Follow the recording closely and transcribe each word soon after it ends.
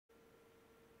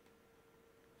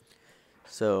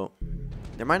So,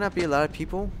 there might not be a lot of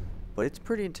people, but it's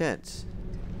pretty intense.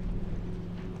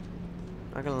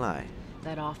 Not gonna lie.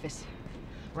 That office.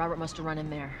 Robert must have run in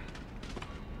there.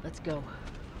 Let's go.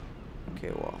 Okay,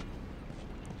 well.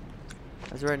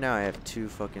 As of right now, I have 2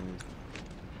 fucking...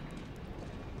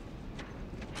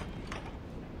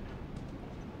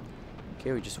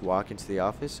 Okay, we just walk into the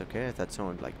office. Okay, I thought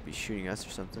someone would like be shooting us or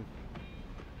something.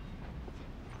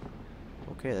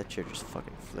 Okay, that chair just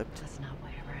fucking flipped. Let's not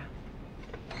wait around.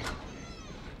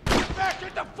 Back!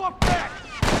 Get the fuck back!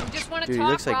 You just want to Dude, talk,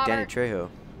 he looks like Robert. Danny Trejo.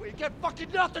 We got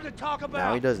fucking nothing to talk about!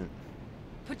 No, he doesn't.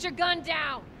 Put your gun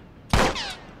down.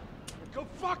 Go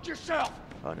fuck yourself!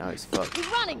 Oh, now he's fucked. He's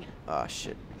running. Oh,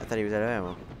 shit. I thought he was out of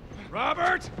ammo.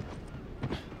 Robert!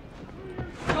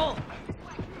 Go.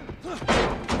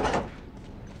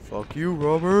 Fuck you,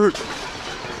 Robert!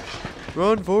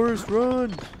 Run, Forrest,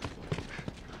 run!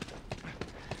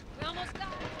 We almost got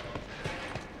it.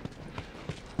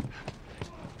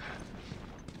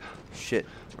 Shit,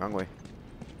 wrong way.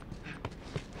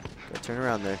 Gotta turn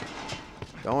around there.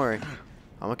 Don't worry.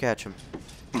 I'm gonna catch him.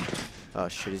 Oh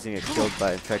shit, he's gonna get killed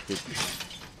by infected.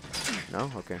 No?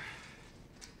 Okay.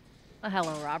 Well,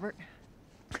 hello, Robert.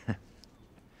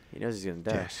 He knows he's gonna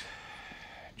die. Yes.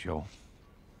 Joel.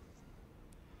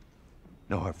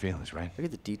 No hard feelings, right? Look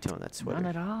at the detail on that sweater.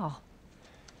 None at all.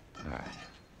 All right.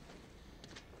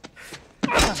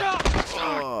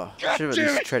 Oh, should have at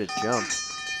least tried to jump.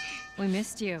 We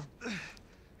missed you.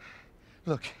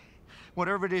 Look,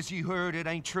 whatever it is you heard, it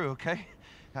ain't true, okay?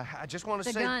 I just want to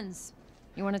The say... guns.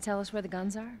 You want to tell us where the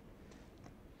guns are?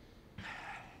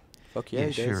 Fuck yeah,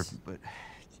 he sure, does. but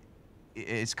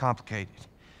it's complicated.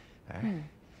 All right?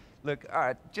 Look, all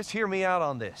right, just hear me out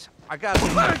on this. I got...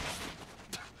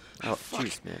 Oh,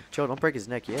 jeez, man. Joe, don't break his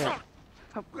neck yet.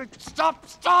 Stop!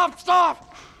 Stop!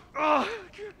 Stop! Ugh.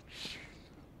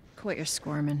 Quit your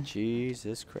squirming.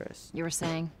 Jesus Christ. You were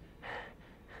saying?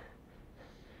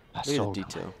 I Look at sold the them.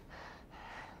 detail.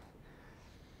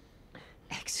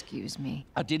 Excuse me.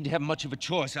 I didn't have much of a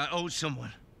choice. I owed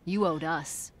someone. You owed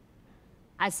us.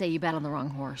 I'd say you bet on the wrong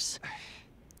horse.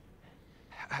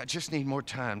 I just need more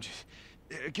time. Just,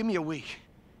 give me a week.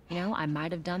 You know, I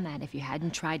might have done that if you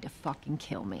hadn't tried to fucking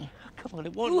kill me. Come on,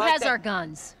 it won't Who like has that. our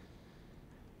guns?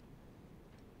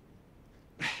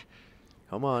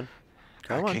 Come on.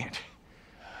 Come I on. can't.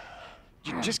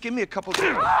 Just give me a couple...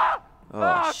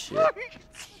 Oh, shit.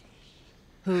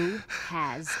 Who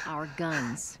has our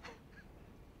guns?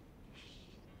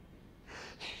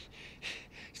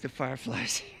 It's the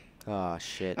Fireflies. Oh,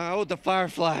 shit. I owed the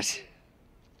Fireflies.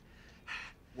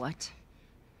 What?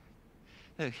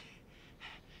 Look,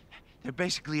 they're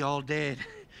basically all dead.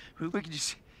 We could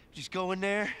just go in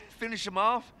there, finish them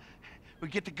off. We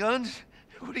get the guns.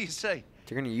 What do you say?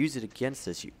 They're gonna use it against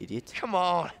us, you idiot. Come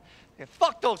on. Yeah,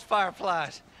 fuck those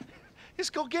Fireflies.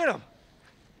 Just go get them.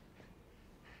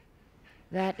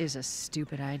 That is a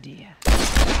stupid idea.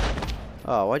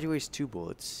 Oh, why'd you waste 2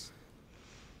 bullets?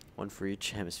 1 for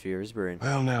each hemisphere of his brain.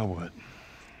 Well, now what?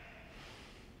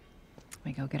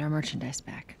 We go get our merchandise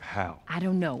back. How? I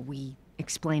don't know. We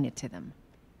explain it to them.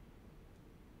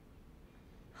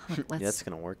 Look, Yeah, that's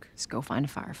gonna work. let's go find a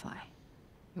Firefly.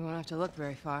 We won't have to look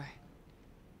very far.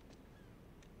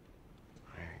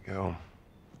 There you go.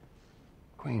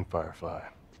 Queen Firefly.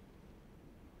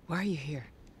 Why are you here?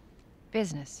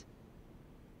 Business.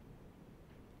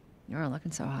 You aren't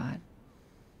looking so hot.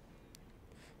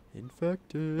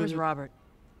 Infected. Where's Robert?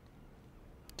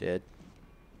 Dead.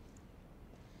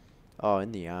 Oh,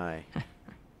 in the eye.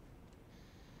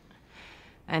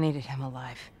 I needed him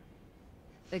alive.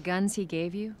 The guns he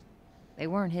gave you, they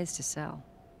weren't his to sell.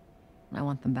 I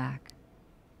want them back.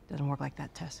 Doesn't work like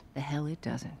that, Tess. The hell it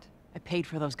doesn't. I paid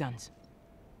for those guns.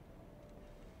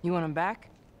 You want them back?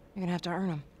 You're gonna have to earn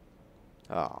them.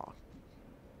 Oh.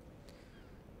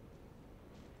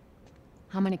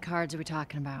 How many cards are we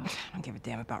talking about? I don't give a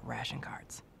damn about ration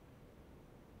cards.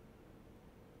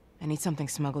 I need something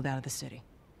smuggled out of the city.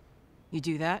 You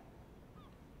do that,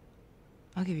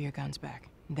 I'll give you your guns back,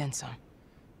 and then some.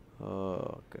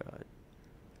 Oh, God.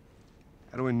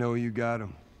 How do we know you got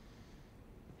them?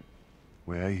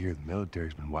 Well, I hear the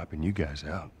military's been wiping you guys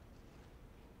out.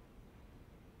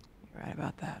 You're right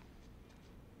about that.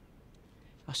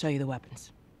 I'll show you the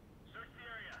weapons.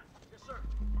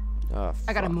 Oh,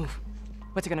 I gotta fuck. move.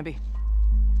 What's it gonna be?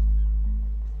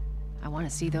 I want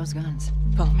to see those guns.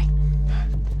 Follow me.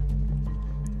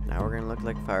 Now we're gonna look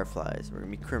like fireflies. We're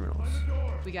gonna be criminals.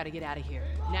 We gotta get out of here.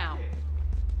 Now.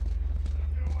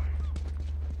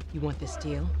 You want this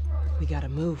deal? We gotta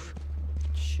move.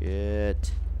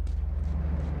 Shit.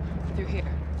 Through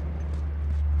here.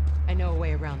 I know a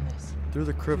way around this. Through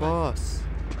the crevasse.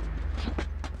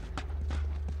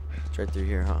 right through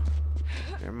here, huh?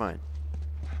 Never mind.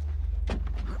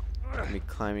 Me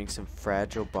climbing some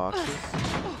fragile boxes.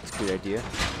 That's a good idea.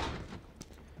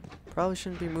 Probably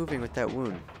shouldn't be moving with that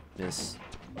wound, miss.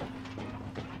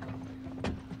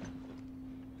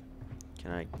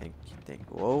 Can I think?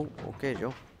 Whoa, okay,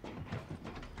 Joe.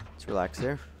 Let's relax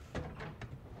there.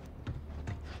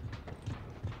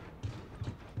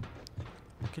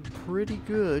 Looking pretty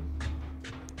good.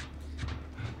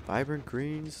 Vibrant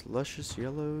greens, luscious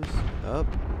yellows. Up.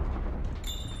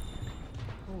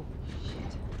 Oh,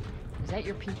 shit. Is that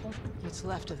your people? What's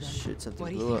left of them? Shit, something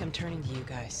What do you blew think up. I'm turning to you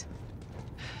guys?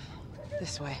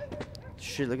 This way.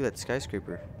 Shit, look at that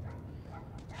skyscraper.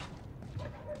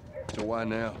 So why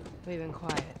now? We've been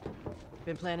quiet.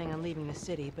 Been planning on leaving the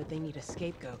city, but they need a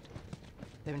scapegoat.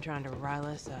 They've been trying to rile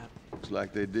us up. Looks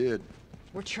like they did.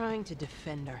 We're trying to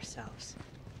defend ourselves.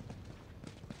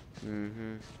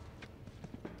 Mm-hmm.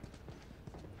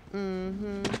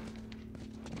 Mm-hmm.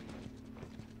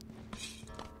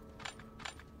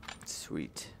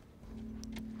 Sweet.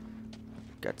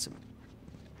 Got some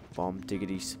bomb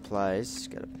diggity supplies.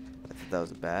 I thought that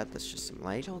was a bat. That's just some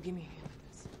light. Joel, give me a hand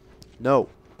with this. No.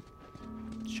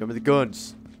 Show me the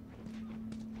guns.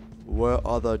 Where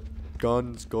are the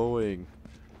guns going?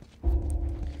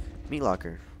 Meat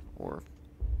locker. Or,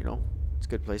 you know, it's a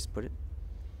good place to put it.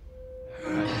 I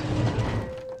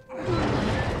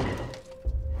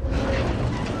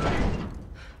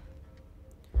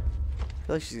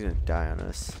feel like she's gonna die on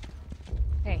us.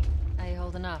 Hey, how you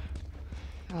holding up?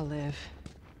 I'll live.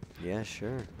 Yeah,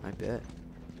 sure. I bet.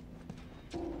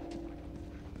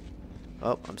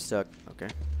 Oh, I'm stuck. Okay. I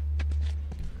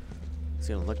was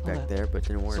gonna look Hold back up. there, but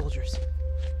didn't work. Soldiers.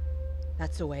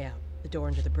 That's the way out. The door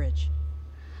into the bridge.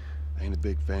 I ain't a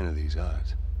big fan of these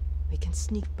odds. We can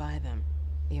sneak by them,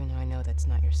 even though I know that's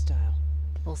not your style.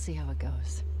 We'll see how it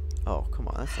goes. Oh, come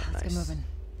on. That's not Let's nice. get moving.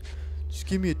 Just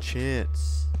give me a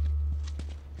chance.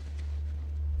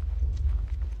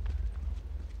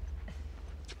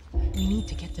 We need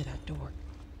to get to that door.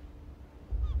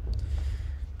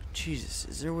 Jesus,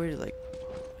 is there a way to like...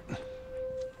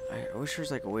 I wish there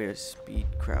was like a way to speed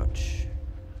crouch.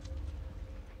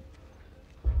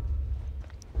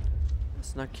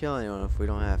 Let's not kill anyone if we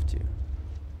don't have to.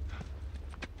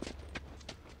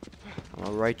 I'm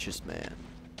a righteous man.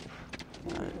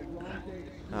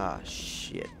 Ah,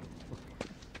 shit.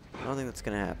 I don't think that's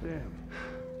gonna happen.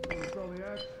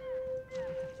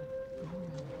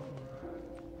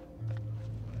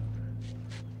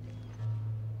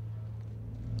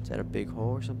 Is that a big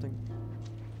hole or something?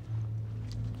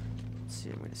 Let's see,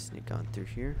 I'm gonna sneak on through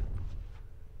here.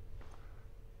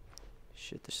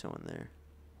 Shit, there's someone there.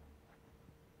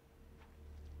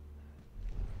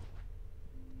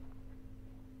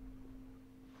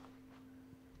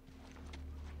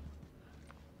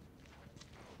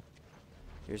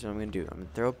 Here's what I'm gonna do. I'm gonna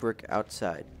throw a brick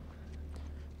outside.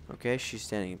 Okay, she's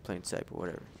standing in plain sight, but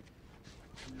whatever.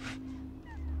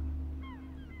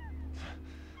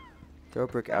 Throw a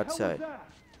brick outside.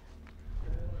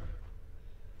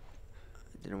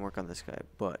 It didn't work on this guy,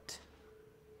 but...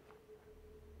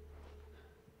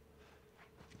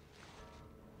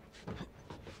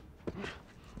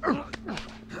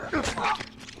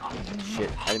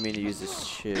 Shit, I didn't mean to use this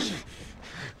shit.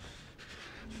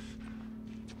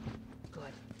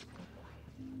 Good.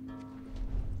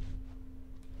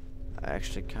 I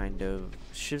actually kind of...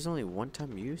 Shit's only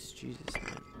one-time use? Jesus,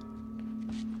 man.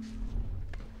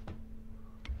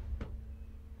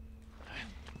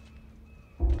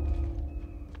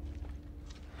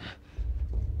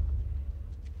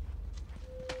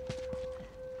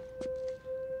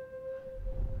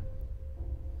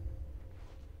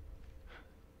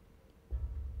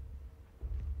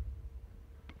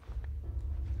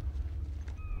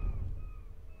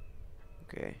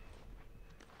 Okay.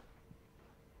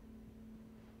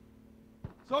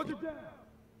 Soldier down!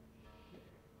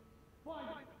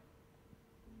 Find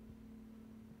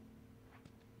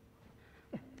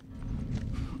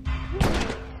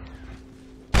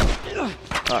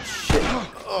Oh, shit.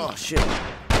 Oh, shit.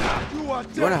 You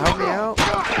want You wanna help me out?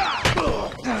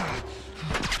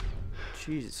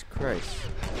 Jesus Christ.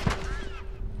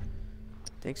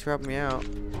 Thanks for helping me out.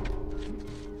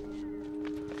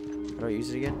 How do I use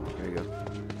it again? There we go.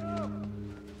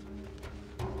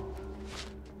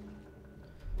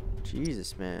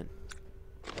 Jesus, man.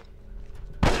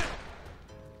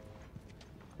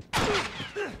 Let's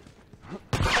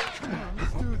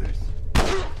do this.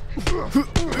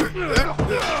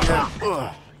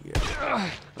 Yeah.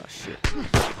 Oh, shit.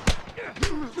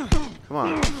 Come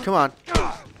on. Come on.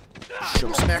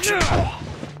 Show some action.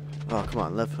 Oh, come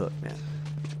on. Left hook, man.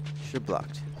 Should have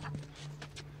blocked.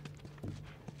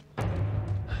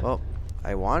 Well,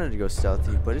 I wanted to go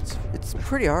stealthy, but it's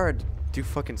pretty hard to do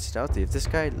fucking stealthy. If this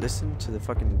guy listened to the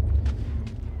fucking...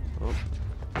 Oh.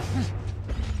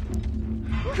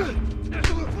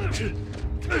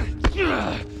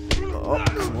 Oh,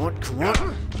 come on, come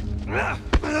on.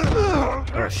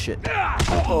 Oh, shit.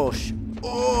 Oh, shit.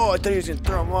 Oh, I thought he was gonna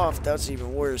throw him off. That's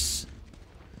even worse.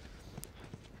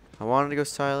 I wanted to go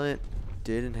silent.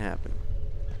 Didn't happen.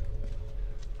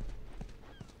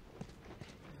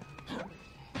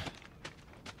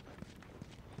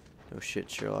 No shit,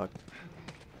 Sherlock.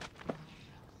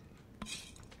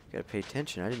 Gotta pay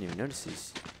attention. I didn't even notice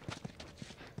these.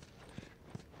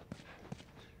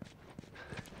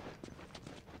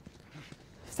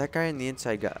 If that guy on the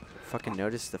inside got fucking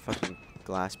noticed, the fucking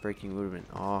glass breaking would have been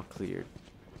all cleared.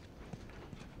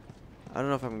 I don't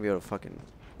know if I'm gonna be able to fucking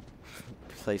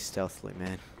play stealthily,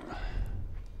 man.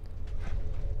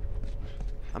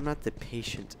 I'm not the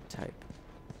patient type.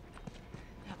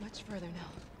 Not much further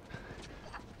now.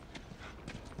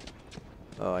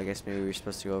 Oh, I guess maybe we were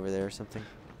supposed to go over there or something.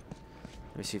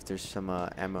 Let me see if there's some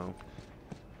ammo.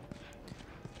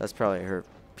 That's probably her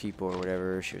people or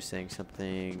whatever. She was saying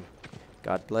something.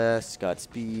 God bless,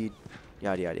 Godspeed,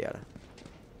 yada yada yada.